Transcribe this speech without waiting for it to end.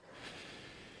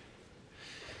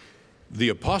The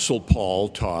Apostle Paul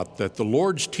taught that the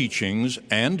Lord's teachings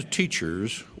and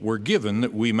teachers were given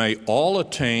that we may all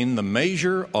attain the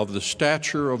measure of the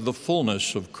stature of the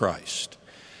fullness of Christ.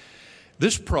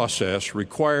 This process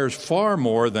requires far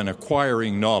more than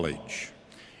acquiring knowledge.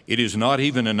 It is not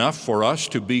even enough for us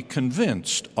to be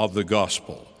convinced of the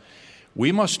gospel.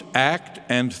 We must act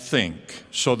and think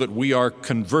so that we are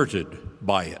converted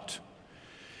by it.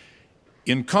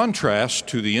 In contrast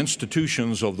to the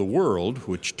institutions of the world,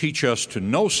 which teach us to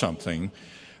know something,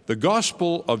 the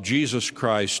gospel of Jesus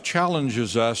Christ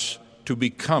challenges us to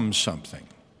become something.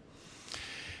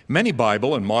 Many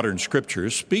Bible and modern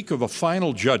scriptures speak of a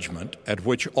final judgment at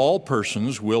which all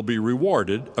persons will be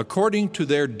rewarded according to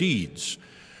their deeds,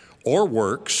 or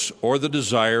works, or the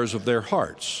desires of their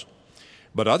hearts.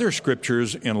 But other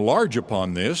scriptures enlarge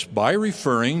upon this by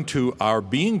referring to our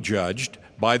being judged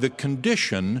by the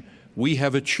condition we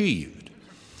have achieved.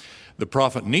 The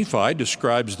prophet Nephi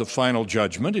describes the final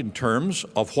judgment in terms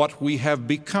of what we have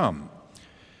become.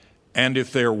 And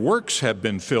if their works have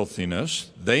been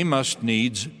filthiness, they must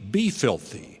needs be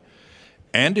filthy.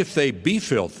 And if they be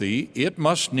filthy, it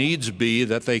must needs be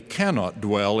that they cannot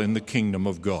dwell in the kingdom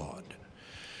of God.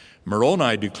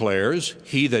 Moroni declares,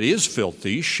 "He that is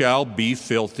filthy shall be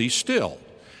filthy still,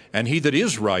 and he that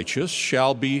is righteous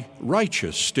shall be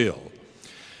righteous still."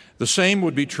 The same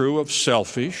would be true of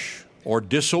selfish or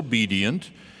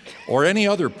disobedient or any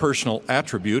other personal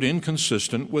attribute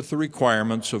inconsistent with the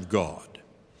requirements of God.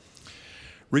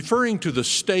 Referring to the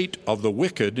state of the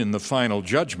wicked in the final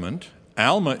judgment,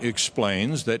 Alma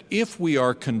explains that if we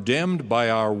are condemned by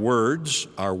our words,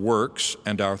 our works,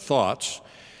 and our thoughts,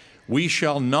 we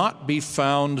shall not be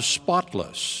found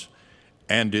spotless,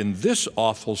 and in this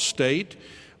awful state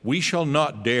we shall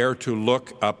not dare to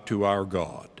look up to our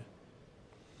God.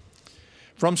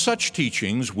 From such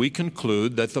teachings, we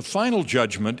conclude that the final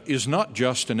judgment is not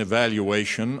just an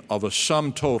evaluation of a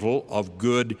sum total of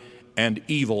good and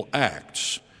evil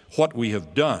acts, what we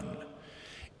have done.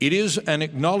 It is an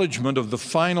acknowledgement of the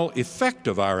final effect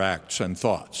of our acts and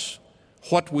thoughts,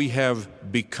 what we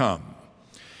have become.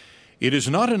 It is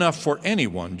not enough for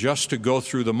anyone just to go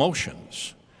through the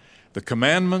motions. The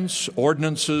commandments,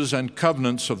 ordinances, and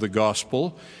covenants of the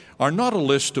gospel are not a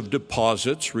list of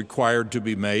deposits required to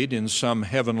be made in some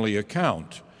heavenly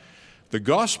account. The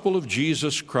gospel of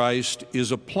Jesus Christ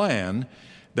is a plan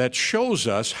that shows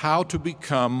us how to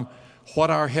become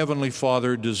what our Heavenly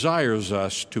Father desires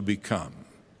us to become.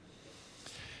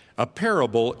 A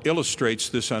parable illustrates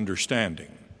this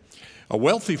understanding. A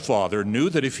wealthy father knew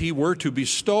that if he were to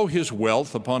bestow his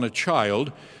wealth upon a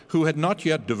child who had not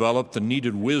yet developed the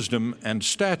needed wisdom and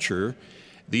stature,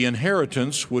 the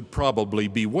inheritance would probably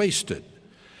be wasted.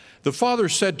 The father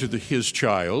said to his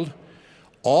child,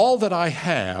 "All that I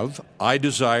have, I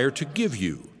desire to give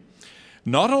you,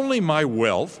 not only my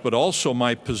wealth, but also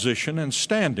my position and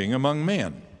standing among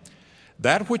men.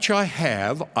 That which I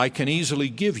have, I can easily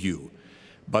give you,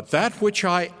 but that which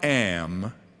I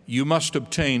am, you must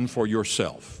obtain for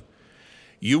yourself.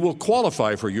 You will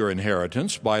qualify for your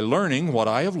inheritance by learning what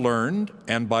I have learned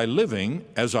and by living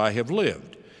as I have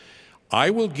lived. I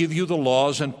will give you the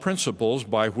laws and principles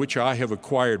by which I have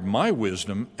acquired my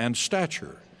wisdom and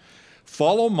stature.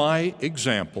 Follow my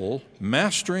example,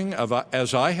 mastering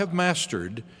as I have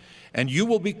mastered, and you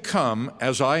will become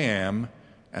as I am,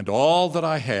 and all that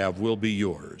I have will be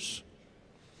yours."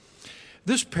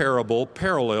 This parable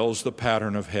parallels the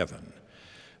pattern of heaven.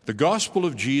 The gospel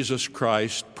of Jesus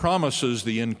Christ promises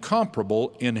the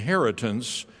incomparable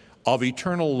inheritance of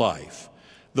eternal life,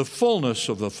 the fullness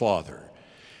of the Father,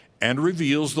 and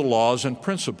reveals the laws and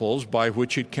principles by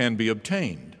which it can be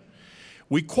obtained.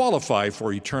 We qualify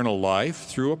for eternal life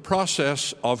through a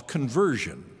process of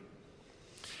conversion.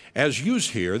 As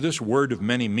used here, this word of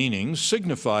many meanings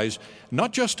signifies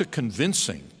not just a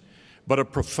convincing, but a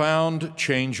profound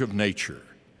change of nature.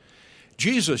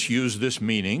 Jesus used this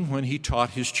meaning when he taught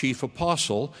his chief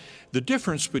apostle the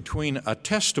difference between a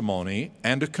testimony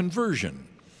and a conversion.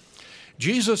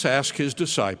 Jesus asked his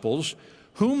disciples,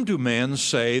 "Whom do men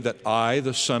say that I,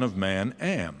 the Son of Man,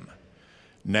 am?"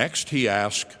 Next he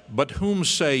asked, "But whom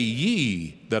say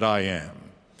ye that I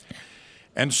am?"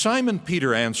 And Simon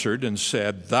Peter answered and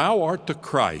said, "Thou art the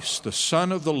Christ, the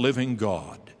Son of the living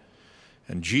God."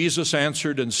 And Jesus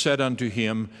answered and said unto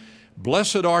him,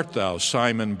 "Blessed art thou,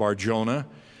 Simon Bar-Jonah,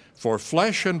 for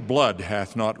flesh and blood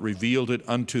hath not revealed it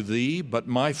unto thee, but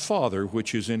my Father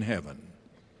which is in heaven."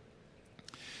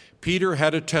 Peter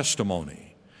had a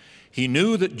testimony. He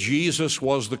knew that Jesus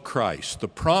was the Christ, the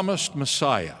promised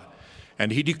Messiah,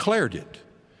 and he declared it.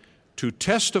 To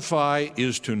testify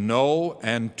is to know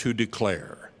and to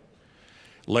declare.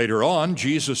 Later on,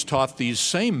 Jesus taught these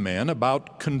same men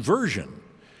about conversion,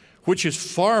 which is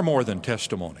far more than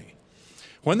testimony.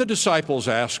 When the disciples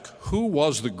asked who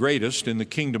was the greatest in the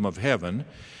kingdom of heaven,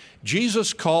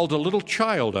 Jesus called a little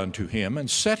child unto him and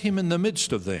set him in the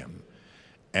midst of them,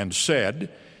 and said,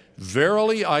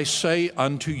 Verily I say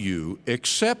unto you,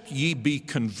 except ye be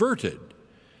converted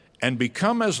and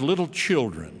become as little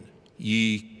children,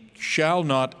 ye shall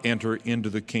not enter into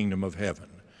the kingdom of heaven.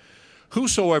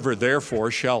 Whosoever therefore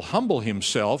shall humble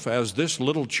himself as this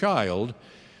little child,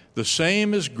 the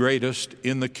same is greatest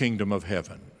in the kingdom of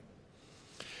heaven.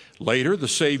 Later, the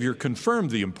Savior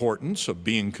confirmed the importance of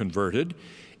being converted,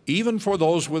 even for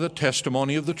those with a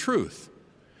testimony of the truth.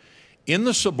 In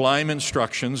the sublime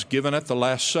instructions given at the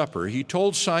Last Supper, he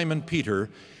told Simon Peter,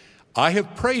 I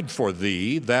have prayed for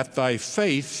thee that thy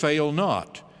faith fail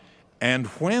not, and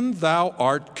when thou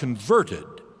art converted,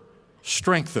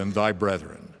 strengthen thy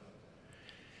brethren.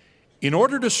 In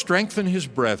order to strengthen his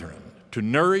brethren, to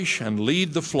nourish and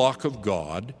lead the flock of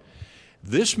God,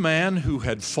 this man who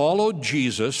had followed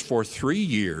Jesus for 3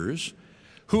 years,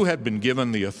 who had been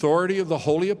given the authority of the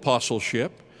holy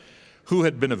apostleship, who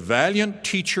had been a valiant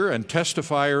teacher and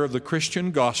testifier of the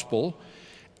Christian gospel,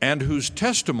 and whose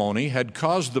testimony had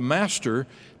caused the Master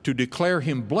to declare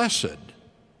him blessed,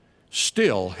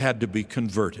 still had to be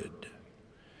converted.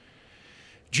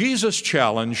 Jesus'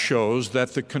 challenge shows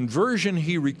that the conversion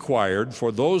he required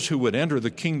for those who would enter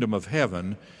the kingdom of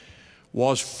heaven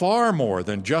was far more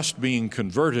than just being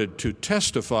converted to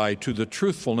testify to the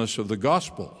truthfulness of the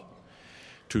gospel.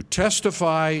 To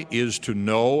testify is to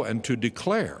know and to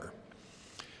declare.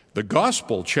 The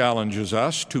gospel challenges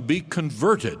us to be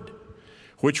converted,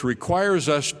 which requires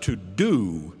us to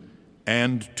do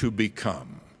and to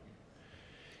become.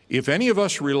 If any of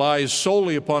us relies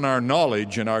solely upon our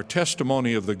knowledge and our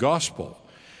testimony of the gospel,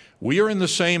 we are in the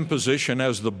same position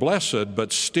as the blessed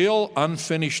but still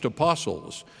unfinished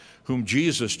apostles whom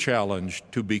Jesus challenged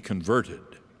to be converted.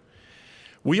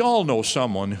 We all know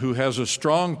someone who has a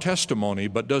strong testimony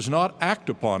but does not act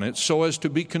upon it so as to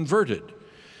be converted.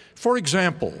 For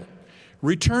example,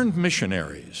 returned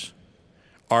missionaries.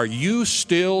 Are you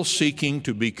still seeking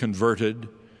to be converted,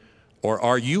 or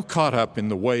are you caught up in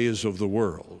the ways of the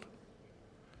world?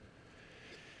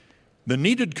 The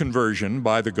needed conversion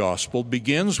by the gospel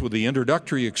begins with the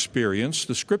introductory experience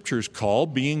the Scriptures call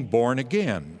being born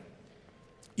again.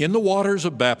 In the waters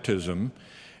of baptism,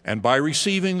 and by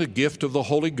receiving the gift of the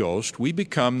Holy Ghost, we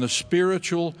become the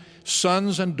spiritual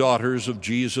sons and daughters of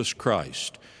Jesus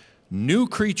Christ, new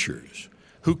creatures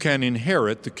who can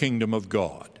inherit the kingdom of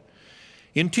God.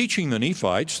 In teaching the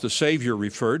Nephites, the Savior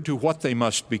referred to what they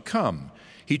must become.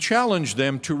 He challenged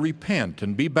them to repent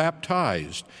and be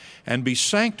baptized and be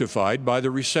sanctified by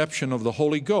the reception of the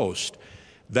Holy Ghost,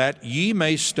 that ye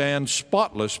may stand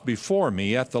spotless before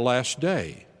me at the last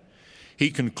day. He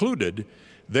concluded,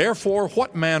 Therefore,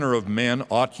 what manner of men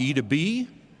ought ye to be?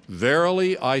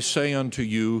 Verily I say unto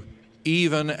you,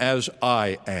 even as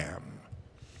I am.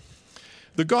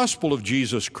 The gospel of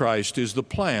Jesus Christ is the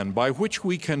plan by which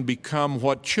we can become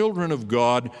what children of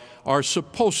God are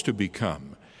supposed to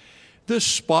become. This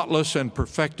spotless and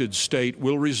perfected state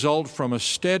will result from a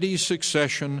steady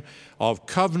succession of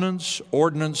covenants,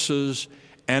 ordinances,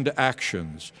 and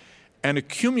actions, an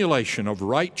accumulation of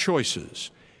right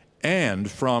choices, and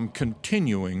from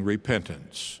continuing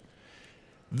repentance.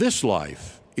 This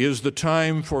life is the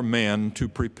time for men to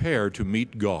prepare to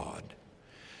meet God.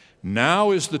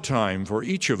 Now is the time for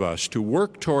each of us to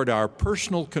work toward our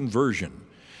personal conversion,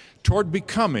 toward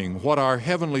becoming what our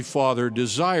Heavenly Father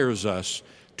desires us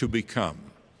to become.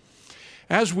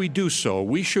 As we do so,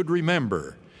 we should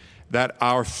remember that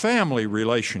our family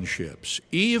relationships,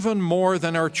 even more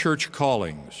than our church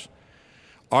callings,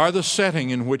 are the setting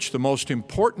in which the most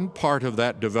important part of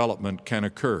that development can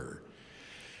occur.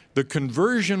 The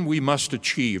conversion we must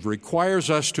achieve requires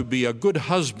us to be a good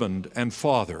husband and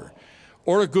father,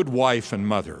 or a good wife and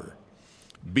mother.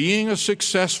 Being a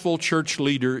successful church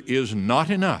leader is not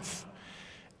enough.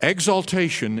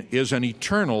 Exaltation is an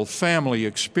eternal family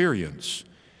experience,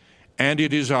 and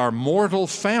it is our mortal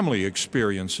family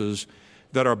experiences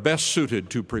that are best suited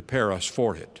to prepare us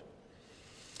for it.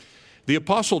 The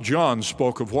Apostle John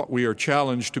spoke of what we are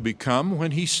challenged to become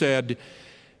when he said,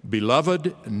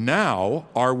 Beloved, now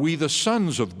are we the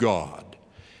sons of God,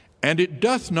 and it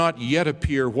doth not yet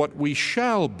appear what we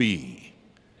shall be.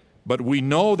 But we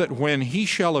know that when he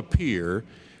shall appear,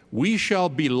 we shall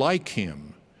be like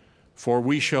him, for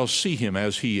we shall see him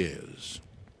as he is.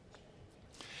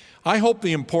 I hope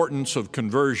the importance of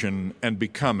conversion and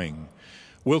becoming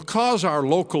will cause our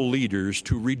local leaders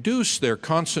to reduce their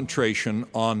concentration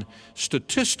on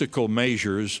statistical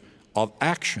measures of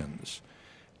actions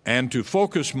and to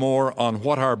focus more on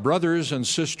what our brothers and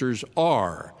sisters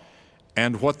are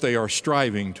and what they are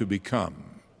striving to become.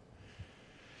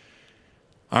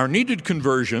 Our needed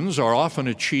conversions are often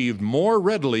achieved more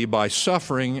readily by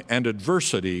suffering and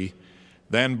adversity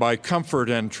than by comfort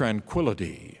and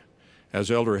tranquility,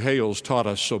 as Elder Hales taught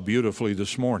us so beautifully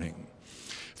this morning.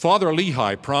 Father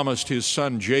Lehi promised his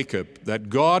son Jacob that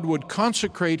God would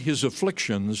consecrate his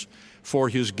afflictions for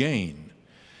his gain.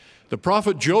 The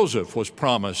prophet Joseph was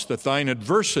promised that thine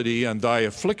adversity and thy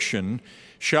affliction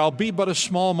shall be but a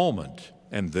small moment,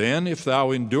 and then, if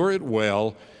thou endure it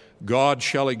well, God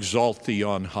shall exalt thee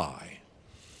on high.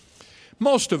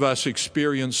 Most of us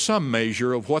experience some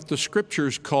measure of what the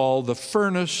Scriptures call the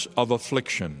furnace of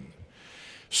affliction.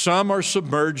 Some are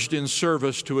submerged in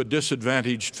service to a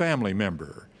disadvantaged family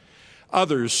member.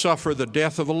 Others suffer the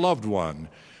death of a loved one,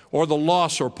 or the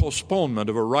loss or postponement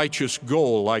of a righteous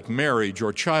goal like marriage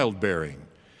or childbearing.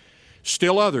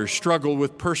 Still others struggle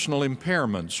with personal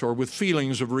impairments or with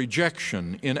feelings of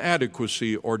rejection,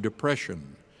 inadequacy, or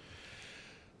depression.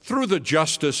 Through the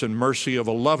justice and mercy of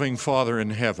a loving Father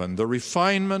in heaven, the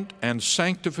refinement and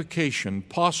sanctification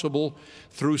possible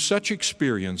through such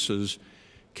experiences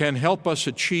can help us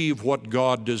achieve what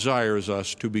God desires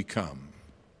us to become.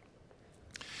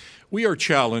 We are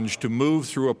challenged to move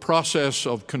through a process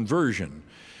of conversion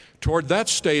toward that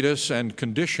status and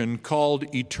condition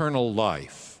called eternal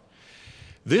life.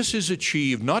 This is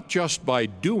achieved not just by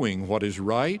doing what is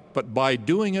right, but by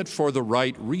doing it for the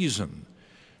right reason,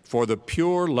 for the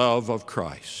pure love of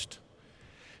Christ.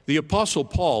 The Apostle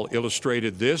Paul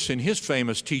illustrated this in his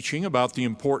famous teaching about the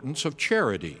importance of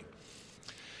charity.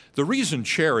 The reason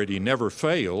charity never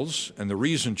fails, and the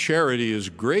reason charity is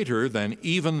greater than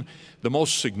even the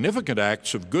most significant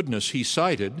acts of goodness he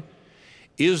cited,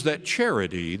 is that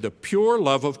charity, the pure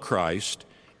love of Christ,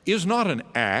 is not an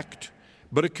act,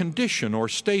 but a condition or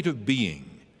state of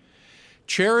being.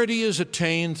 Charity is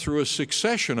attained through a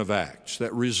succession of acts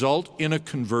that result in a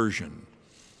conversion.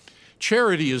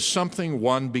 Charity is something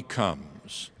one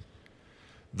becomes.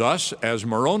 Thus, as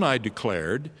Moroni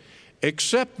declared,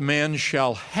 except men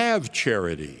shall have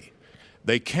charity,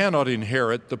 they cannot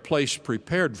inherit the place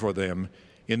prepared for them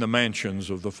in the mansions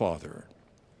of the Father.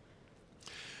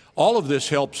 All of this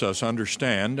helps us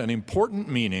understand an important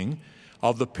meaning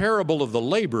of the parable of the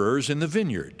laborers in the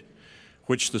vineyard,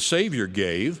 which the Savior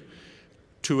gave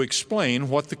to explain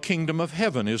what the kingdom of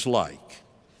heaven is like.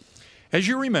 As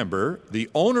you remember, the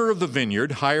owner of the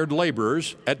vineyard hired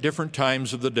laborers at different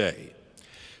times of the day.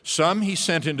 Some he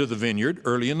sent into the vineyard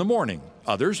early in the morning,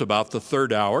 others about the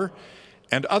 3rd hour,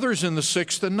 and others in the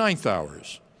 6th and 9th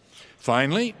hours.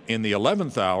 Finally, in the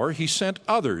 11th hour, he sent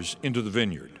others into the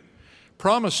vineyard,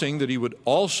 promising that he would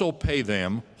also pay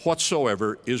them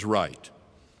whatsoever is right.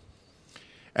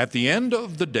 At the end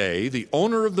of the day, the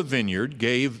owner of the vineyard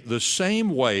gave the same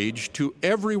wage to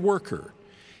every worker,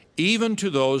 even to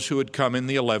those who had come in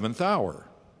the 11th hour.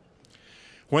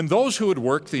 When those who had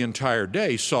worked the entire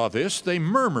day saw this, they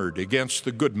murmured against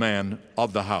the good man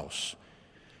of the house.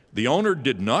 The owner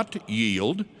did not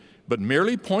yield, but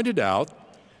merely pointed out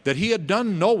that he had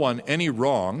done no one any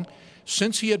wrong,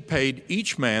 since he had paid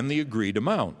each man the agreed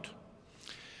amount.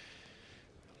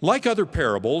 Like other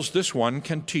parables, this one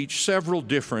can teach several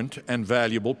different and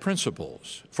valuable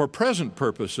principles. For present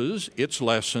purposes, its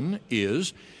lesson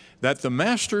is that the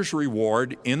master's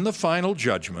reward in the final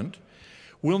judgment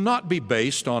will not be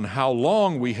based on how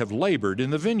long we have labored in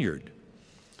the vineyard.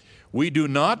 We do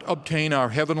not obtain our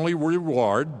heavenly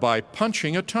reward by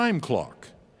punching a time clock.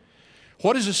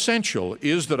 What is essential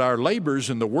is that our labors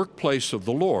in the workplace of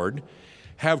the Lord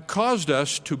have caused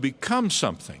us to become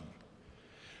something.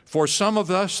 For some of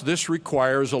us, this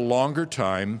requires a longer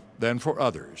time than for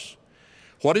others.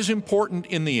 What is important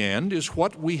in the end is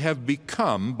what we have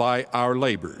become by our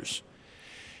labors.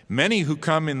 Many who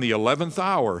come in the 11th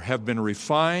hour have been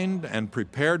refined and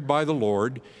prepared by the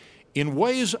Lord in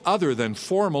ways other than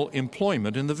formal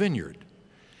employment in the vineyard.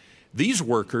 These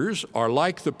workers are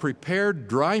like the prepared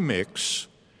dry mix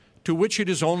to which it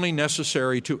is only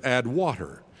necessary to add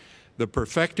water, the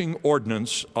perfecting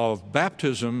ordinance of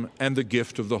baptism and the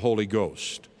gift of the Holy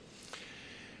Ghost.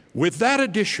 With that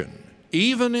addition,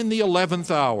 even in the 11th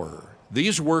hour,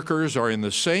 these workers are in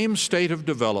the same state of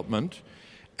development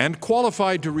and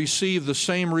qualified to receive the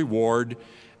same reward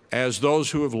as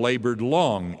those who have labored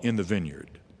long in the vineyard.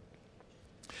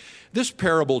 This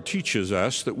parable teaches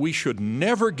us that we should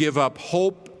never give up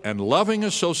hope and loving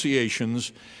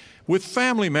associations with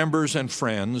family members and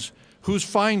friends whose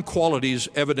fine qualities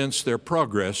evidence their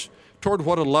progress toward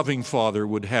what a loving Father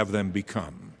would have them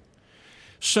become.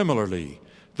 Similarly,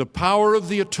 The power of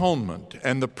the atonement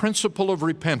and the principle of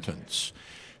repentance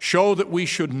show that we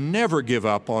should never give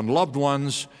up on loved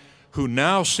ones who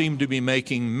now seem to be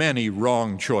making many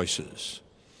wrong choices.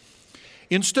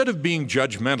 Instead of being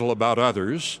judgmental about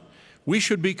others, we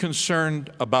should be concerned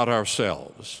about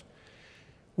ourselves.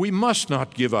 We must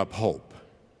not give up hope.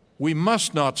 We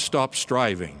must not stop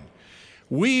striving.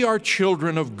 We are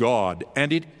children of God,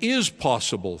 and it is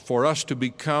possible for us to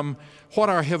become what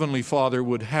our Heavenly Father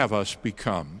would have us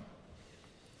become.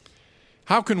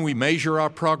 How can we measure our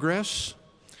progress?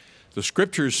 The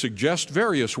Scriptures suggest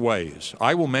various ways.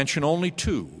 I will mention only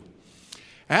two.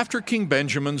 After King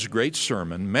Benjamin's great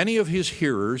sermon, many of his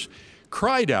hearers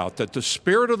cried out that the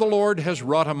Spirit of the Lord has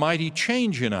wrought a mighty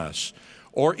change in us,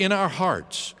 or in our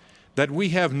hearts, that we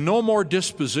have no more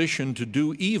disposition to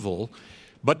do evil,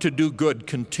 but to do good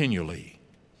continually.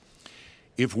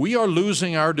 If we are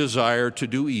losing our desire to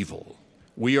do evil,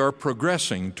 we are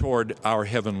progressing toward our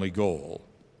heavenly goal.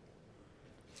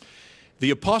 The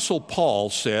Apostle Paul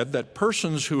said that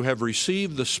persons who have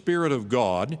received the Spirit of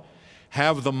God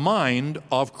have the mind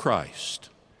of Christ.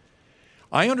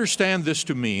 I understand this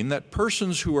to mean that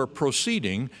persons who are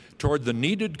proceeding toward the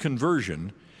needed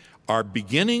conversion are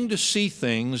beginning to see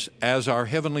things as our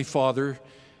Heavenly Father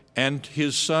and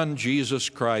His Son Jesus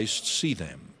Christ see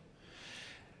them.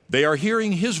 They are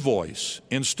hearing His voice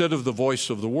instead of the voice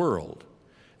of the world,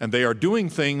 and they are doing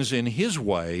things in His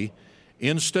way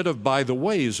instead of by the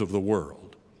ways of the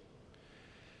world.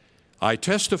 I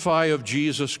testify of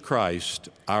Jesus Christ,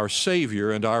 our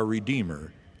Savior and our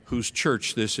Redeemer, whose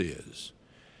church this is.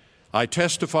 I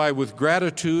testify with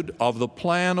gratitude of the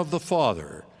plan of the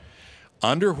Father,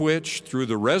 under which, through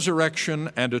the resurrection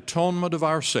and atonement of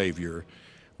our Savior,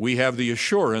 we have the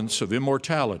assurance of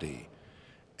immortality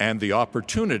and the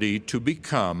opportunity to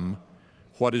become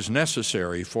what is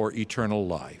necessary for eternal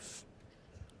life.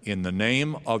 In the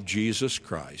name of Jesus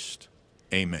Christ,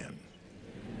 amen.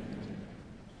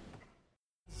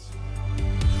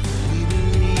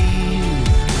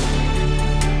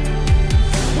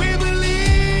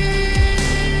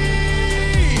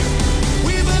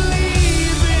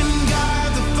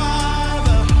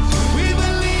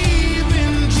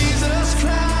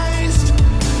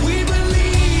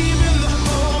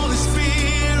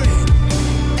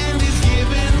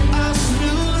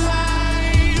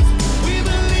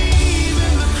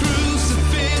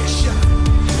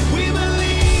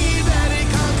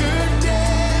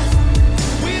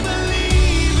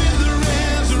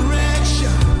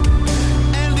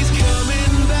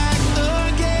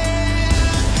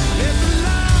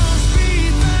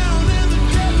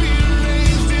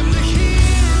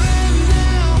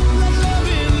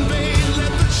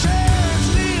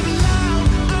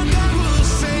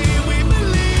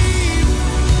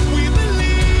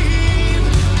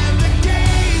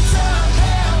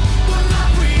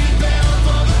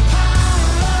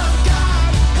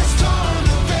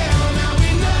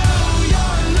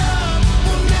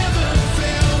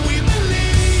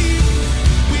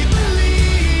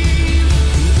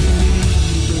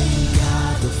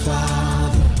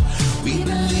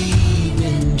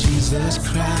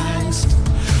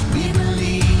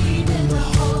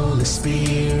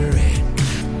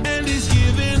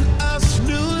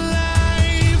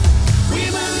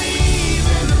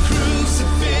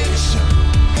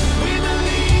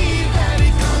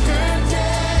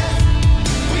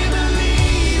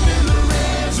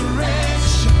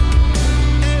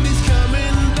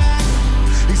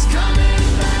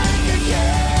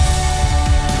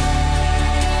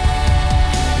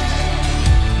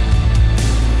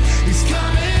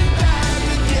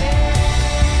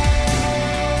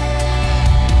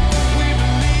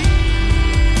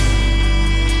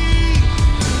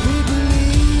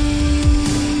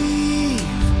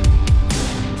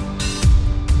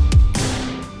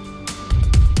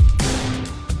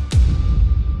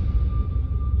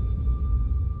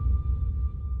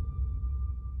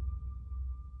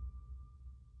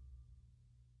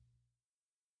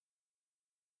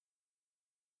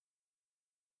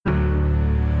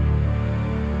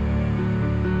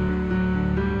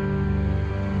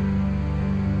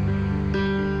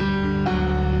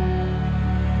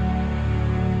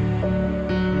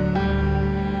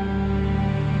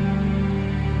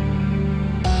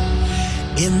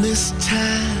 In this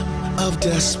time of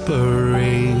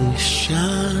desperation,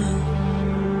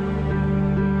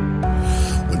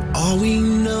 when all we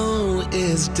know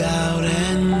is doubt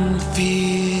and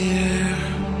fear,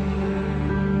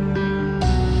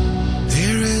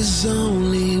 there is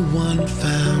only one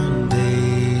foundation.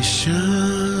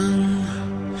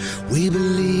 We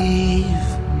believe,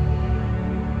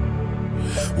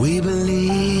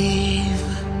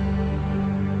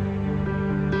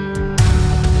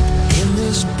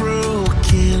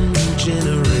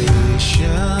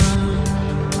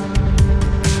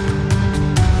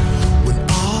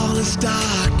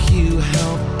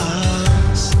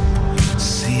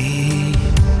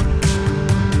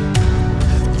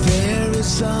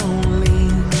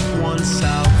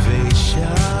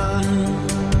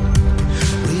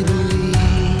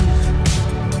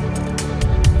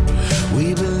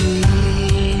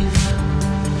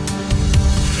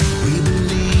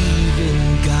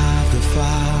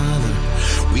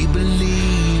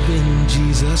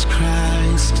 Jesus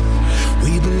Christ.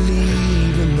 We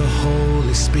believe in the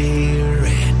Holy Spirit,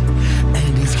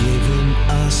 and He's given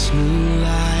us new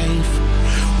life.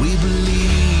 We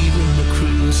believe in the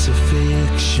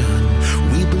crucifixion.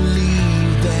 We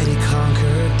believe that He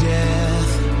conquered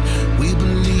death. We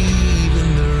believe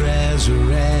in the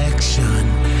resurrection,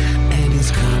 and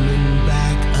He's coming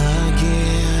back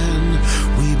again.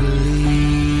 We believe.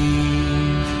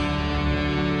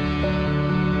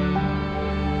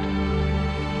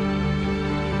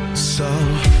 So